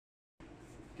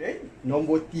Okay,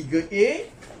 nombor 3a.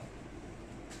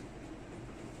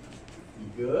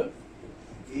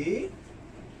 3a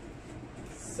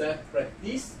self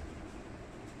practice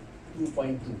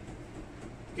 2.2.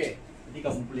 Okay, jadi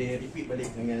kamu boleh repeat balik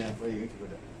dengan apa yang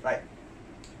kita dah. Right.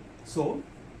 So,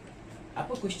 apa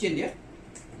question dia?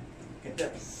 Kata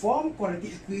form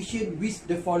quadratic equation with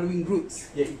the following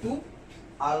roots, iaitu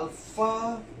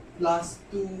alpha plus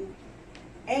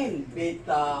 2 and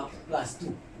beta plus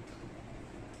 2.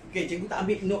 Okay, cikgu tak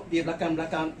ambil note dia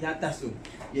belakang-belakang yang atas tu,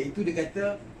 iaitu dia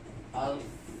kata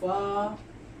alpha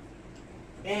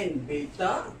and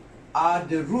beta are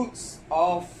the roots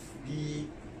of the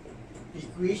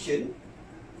equation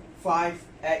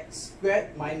 5x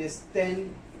squared minus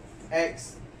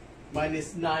 10x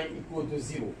minus 9 equal to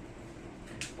 0.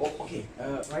 Oh, okay.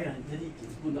 Ryan, jadi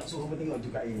kita nak suruh kamu tengok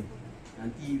juga ini.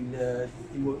 Nanti bila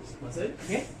timbul masa,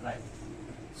 okay? Right.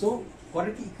 So,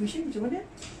 quadratic equation macam mana?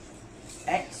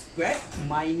 X squared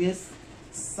minus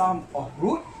sum of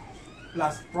root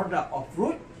plus product of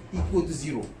root equal to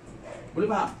 0. Boleh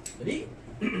faham? Jadi,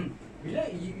 bila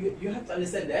you have to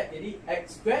understand that. Jadi,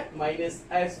 x squared minus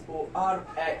SOR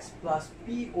x plus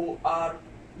POR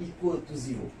equal to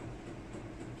 0.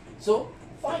 So,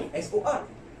 find SOR.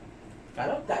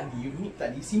 Kalau tadi root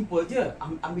tadi simple je,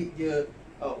 ambil je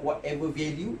whatever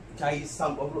value, cari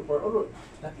sum of root product of root.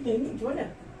 Tapi yang ini macam mana?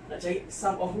 Nak cari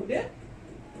sum of root dia?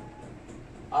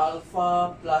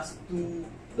 Alpha plus 2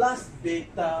 plus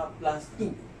beta plus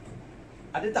 2.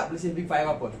 Ada tak boleh simplify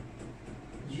apa-apa?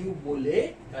 You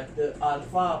boleh kata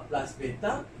alpha plus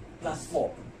beta plus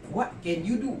 4. What can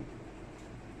you do?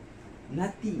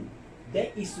 Nothing.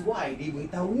 That is why dia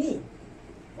beritahu ni.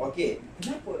 Okay,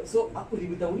 kenapa? So, apa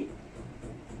dia beritahu ni?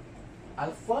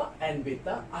 Alpha and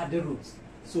beta are the roots.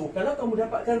 So, kalau kamu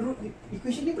dapatkan root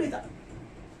equation ni, boleh tak?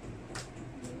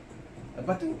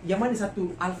 Lepas tu, yang mana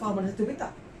satu alpha, mana satu beta?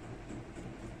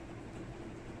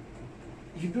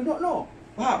 You do not know.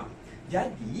 Faham?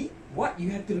 Jadi, what you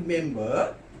have to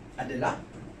remember adalah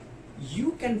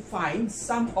you can find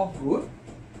sum of root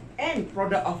and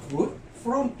product of root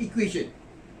from equation.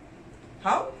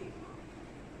 How?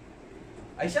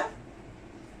 Aisyah?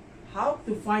 How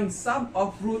to find sum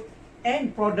of root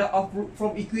and product of root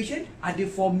from equation? Ada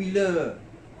formula.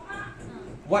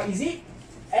 What is it?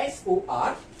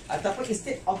 SOR. Ataupun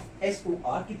instead of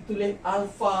SOR, kita tulis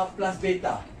alpha plus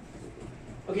beta.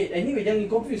 Okay, anyway,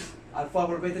 jangan confuse. Alpha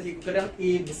plus beta, cikgu kadang A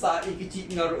besar, A kecil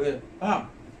dengan root.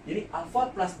 Faham? Jadi, alpha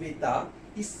plus beta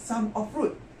is sum of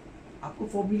root. Apa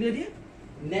formula dia?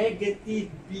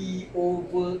 Negative B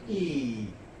over A.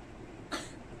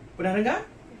 Pernah dengar?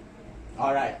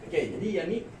 Alright, okay. Jadi,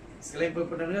 yang ni sekalian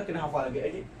pernah dengar, kena hafal lagi.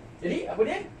 Okay. Jadi, apa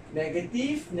dia?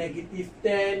 Negative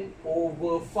 10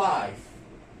 over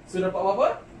 5. So, dapat berapa?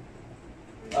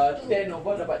 10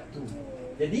 over dapat 2.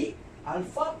 Jadi,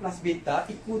 alpha plus beta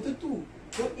equal to 2.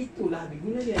 So, itulah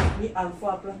digunanya. Ini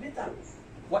alpha plus beta.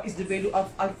 What is the value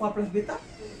of alpha plus beta?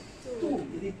 2.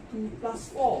 Jadi, 2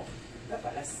 plus 4.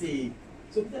 Dapatlah 6.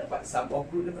 So, kita dapat sum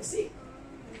of root dapat 6.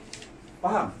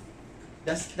 Faham?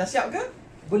 Dah siap ke?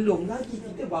 Belum lagi.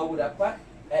 Kita baru dapat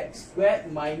x squared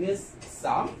minus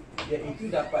sum, iaitu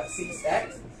dapat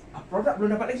 6x. Product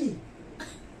belum dapat lagi.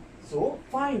 So,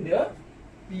 find the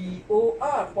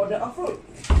POR, product of root.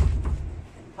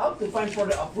 How to find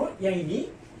product of root? Yang ini,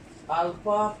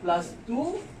 alpha plus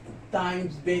 2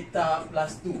 times beta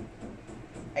plus 2.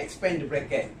 Expand the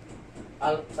bracket.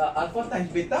 Alpha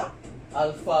times beta,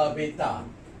 alpha beta.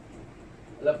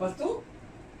 Lepas tu,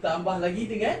 tambah lagi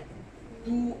dengan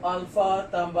 2 alpha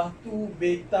tambah 2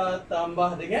 beta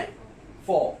tambah dengan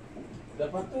 4.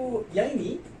 Lepas tu, yang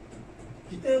ini,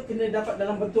 kita kena dapat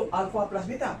dalam bentuk alpha plus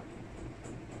beta.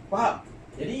 Faham?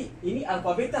 Jadi, ini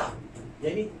alpha beta.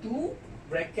 Yang ini 2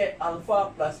 bracket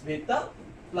alpha plus beta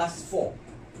plus 4.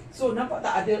 So, nampak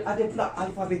tak ada pula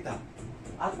alpha beta?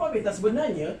 Alpha beta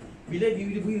sebenarnya, bila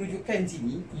diberi rujukan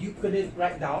sini, you kena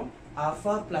write down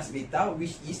alpha plus beta,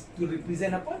 which is to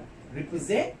represent apa?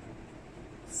 Represent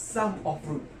sum of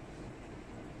root.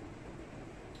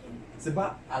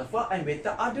 Sebab alpha and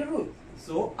beta are the root.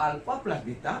 So, alpha plus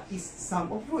beta is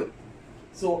sum of root.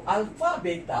 So, alpha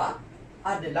beta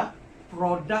adalah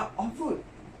product of root.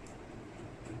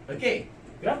 Okay.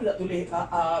 Kenapa tak tulis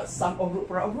sum of root,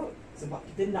 product of root? Sebab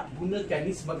kita nak gunakan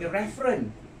ni sebagai reference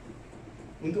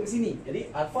untuk sini. Jadi,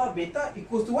 alpha beta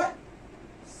equals to what?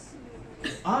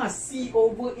 C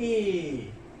over A.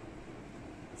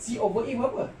 C over A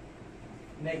berapa?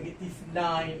 Negative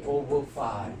 9 over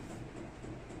 5.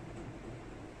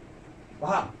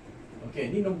 Faham?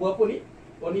 Okay, ni nombor apa ni?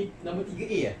 Oh, ni nombor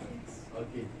 3A ya?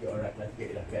 Okay, alright lah,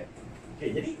 3A lah kan. Okay,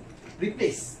 jadi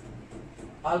replace.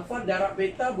 Alpha darab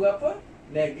beta berapa?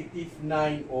 negative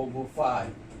 9 over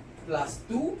 5 plus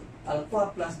 2,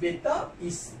 alpha plus beta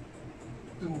is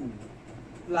 2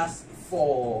 plus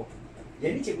 4.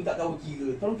 Yang ni cikgu tak tahu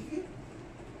kira. Tolong kira.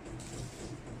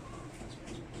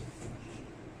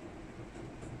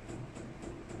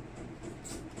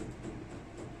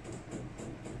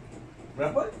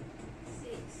 Berapa?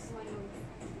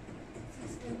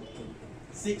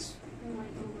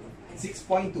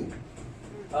 6.2.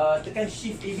 Tekan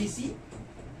shift ABC.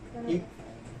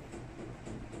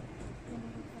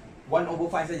 1 over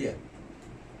 5 saja.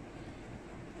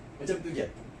 Macam tu je.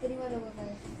 31 over 5.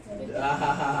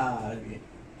 Okay.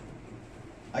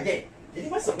 Okay. Jadi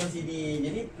masukkan sini.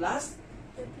 Jadi plus.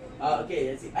 Okay.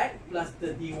 Let's see. X plus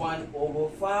 31 over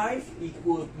 5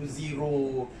 equal to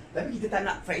 0. Tapi kita tak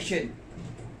nak fraction.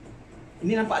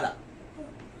 Ini nampak tak?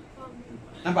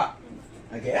 Nampak?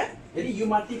 Okay. Jadi you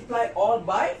multiply all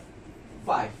by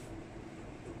 5.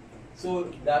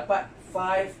 So dapat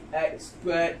 5x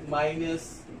squared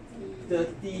minus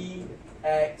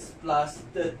 30x plus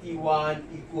 31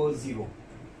 equals 0.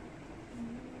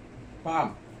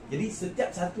 Faham? Jadi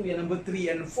setiap satu yang number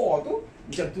 3 and 4 tu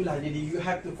macam itulah. Jadi you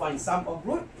have to find sum of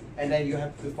root and then you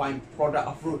have to find product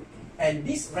of root. And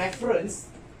this reference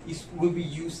will be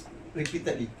used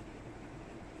repeatedly.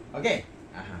 Okay?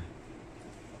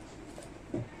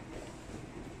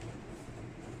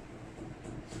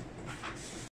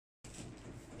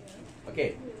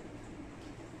 Okay.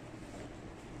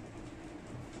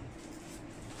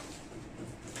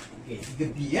 Okay,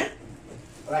 3b ya.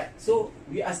 Right. So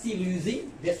we are still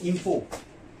using the info.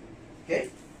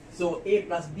 Okay. So a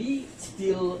plus b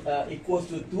still equals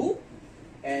to 2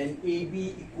 and ab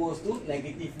equals to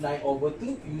negative 9 over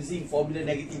 2 using formula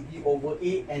negative b over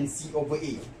a and c over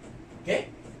a. Okay.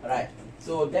 Alright.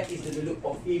 So that is the value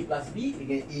of a plus b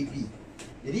dengan ab.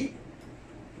 Jadi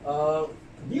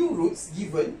new roots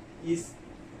given is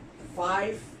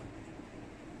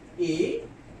 5a.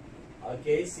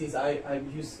 Okay, since I've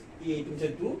used a tu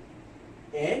macam tu,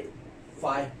 and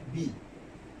 5b.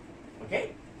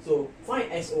 Okay, so find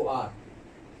SOR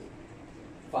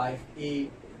 5a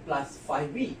plus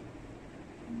 5b.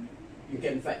 You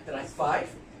can factorize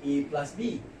 5a plus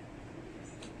b.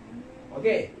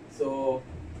 Okay, so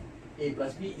a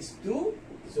plus b is 2,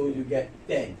 so you get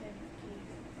 10.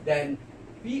 Then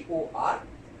POR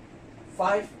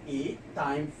 5a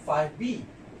times 5b,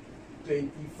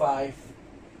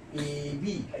 25ab.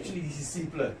 Actually this is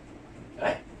simpler,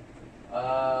 right?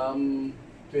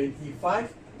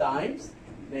 25 times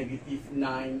negative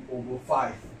 9 over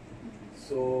 5.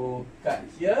 So cut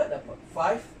here dapat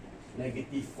 5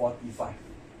 negative 45.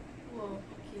 Wow,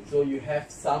 okay. So you have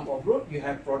sum of root, you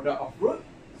have product of root.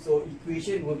 So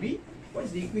equation will be, what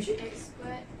is the equation? X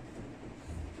squared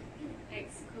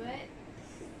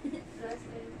plus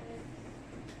 10x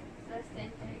plus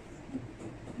 10x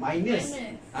Minus.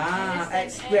 minus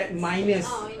X squared minus.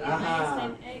 minus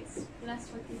 10x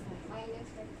plus 45 minus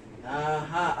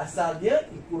 45. Asal dia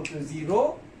equal to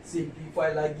 0.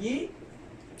 Simplify lagi.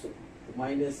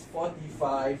 Minus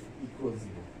 45 equal 0.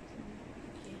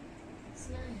 Okay.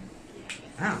 Senang.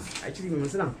 Actually memang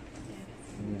senang.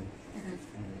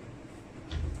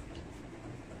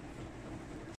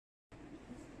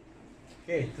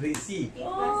 Okay, 3C. A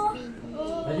plus B.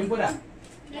 Dah jumpa dah?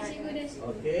 Dah cikgu.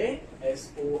 Okay,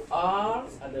 SOR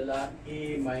adalah A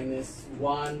minus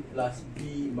 1 plus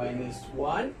B minus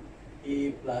 1.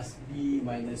 A plus B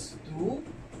minus 2.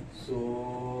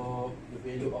 So, the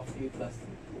value of A plus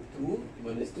 2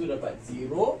 minus 2 dapat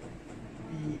 0.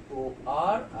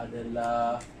 POR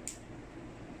adalah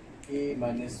A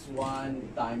minus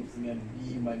 1 times dengan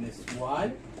B minus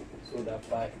 1. So,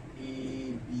 dapat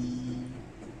AB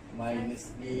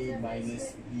minus A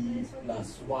minus B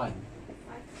plus 1.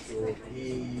 So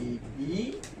AB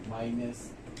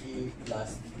minus A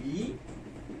plus B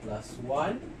plus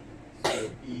 1. So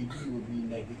AB will be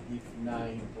negative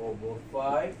 9 over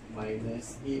 5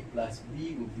 minus A plus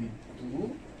B will be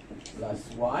 2 plus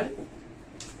 1.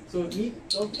 So ni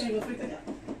kau tengok operator tak?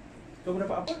 Kau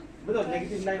dapat apa? Betul,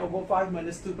 negative 9 over 5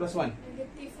 minus 2 plus 1.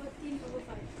 Negative 14 over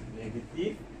 5.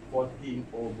 Negative 14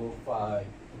 over 5.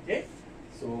 Okay?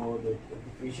 So the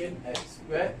equation x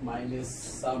squared minus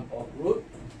sum of root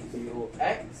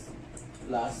 0x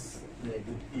plus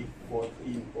negative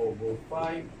 14 over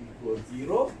 5 equals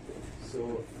 0.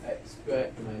 So x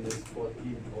squared minus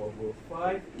 14 over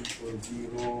 5 equals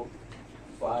 0.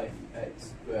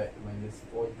 5x squared minus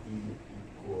 14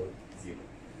 equals 0.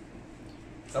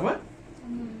 Sama?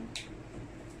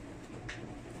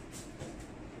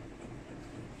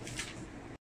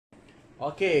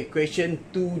 Okay, question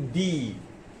 2D.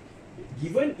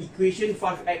 given equation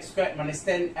 5x squared minus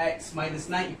 10x minus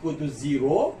 9 equal to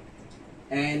 0,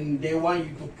 and they want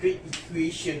you to create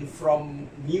equation from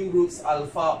new roots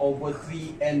alpha over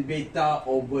 3 and beta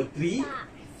over 3.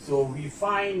 So we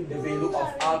find the value of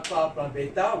alpha plus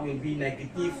beta will be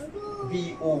negative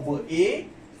b over a,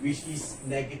 which is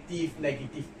negative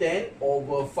 10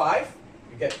 over 5.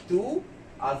 You get 2.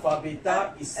 Alpha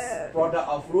beta is product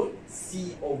of root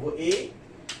c over a,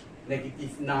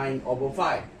 negative 9 over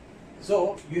 5.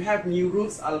 So you have new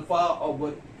roots alpha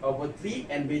over 3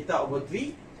 and beta over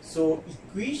 3. So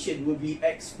equation will be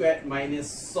x squared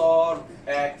minus SOR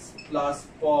x plus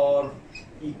 4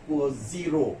 equals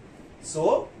 0.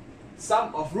 So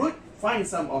sum of root, find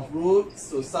sum of root.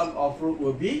 So sum of root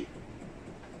will be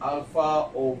alpha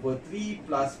over 3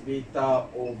 plus beta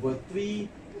over 3.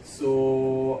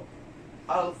 So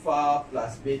alpha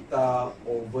plus beta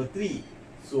over 3.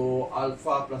 So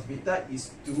alpha plus beta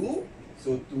is 2.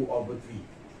 So 2 over 3.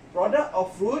 Product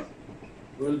of root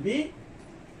will be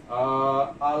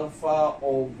alpha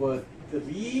over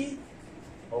 3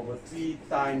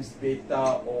 times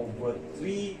beta over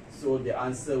 3. So the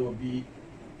answer will be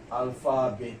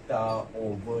alpha beta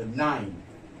over 9.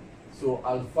 So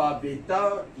alpha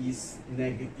beta is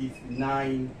negative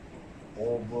 9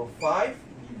 over 5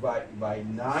 divided by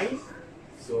 9.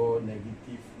 So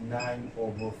negative 9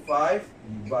 over 5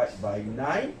 divided by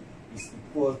 9 is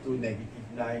equal to negative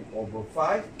 9 over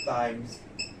 5 times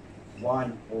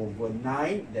 1 over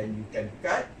 9, then you can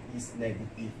cut is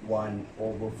negative 1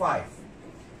 over 5.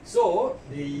 So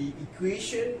the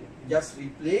equation just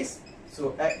replace.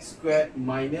 So x squared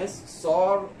minus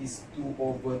SOR is 2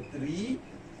 over 3,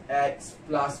 x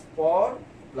plus 4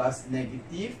 plus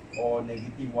negative or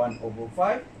negative 1 over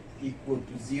 5 equal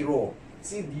to 0.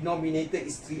 Since denominator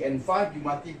is 3 and 5, you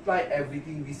multiply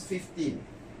everything with 15.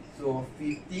 So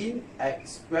 15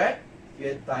 x squared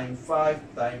here times 5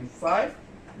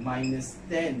 minus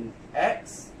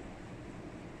 10x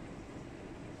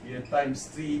here times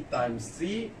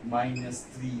 3 minus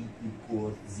 3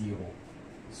 equals 0.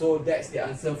 So that's the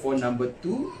answer for number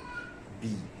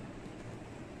 2B.